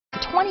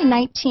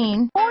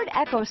2019 Ford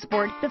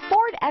EcoSport, the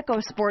Ford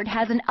EcoSport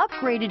has an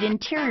upgraded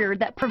interior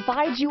that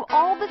provides you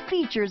all the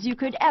features you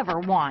could ever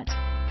want.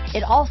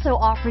 It also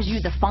offers you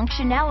the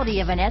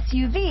functionality of an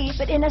SUV,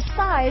 but in a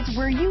size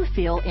where you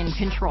feel in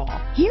control.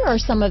 Here are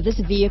some of this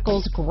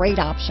vehicle's great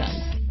options: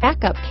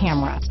 backup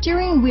camera,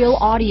 steering wheel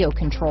audio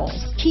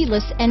controls,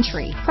 keyless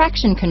entry,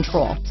 traction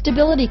control,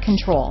 stability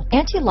control,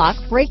 anti-lock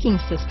braking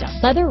system,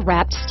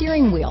 leather-wrapped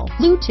steering wheel,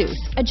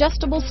 Bluetooth,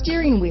 adjustable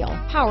steering wheel,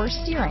 power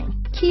steering,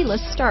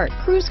 keyless start,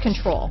 cruise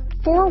control,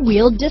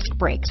 four-wheel disc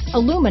brakes,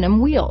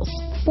 aluminum wheels,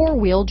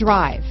 four-wheel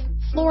drive,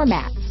 floor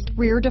mats,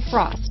 rear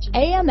defrost,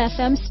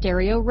 AM/FM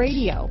stereo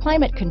radio,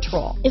 climate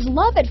control. Is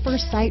love at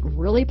first sight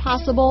really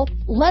possible?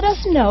 Let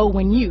us know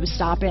when you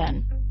stop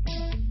in.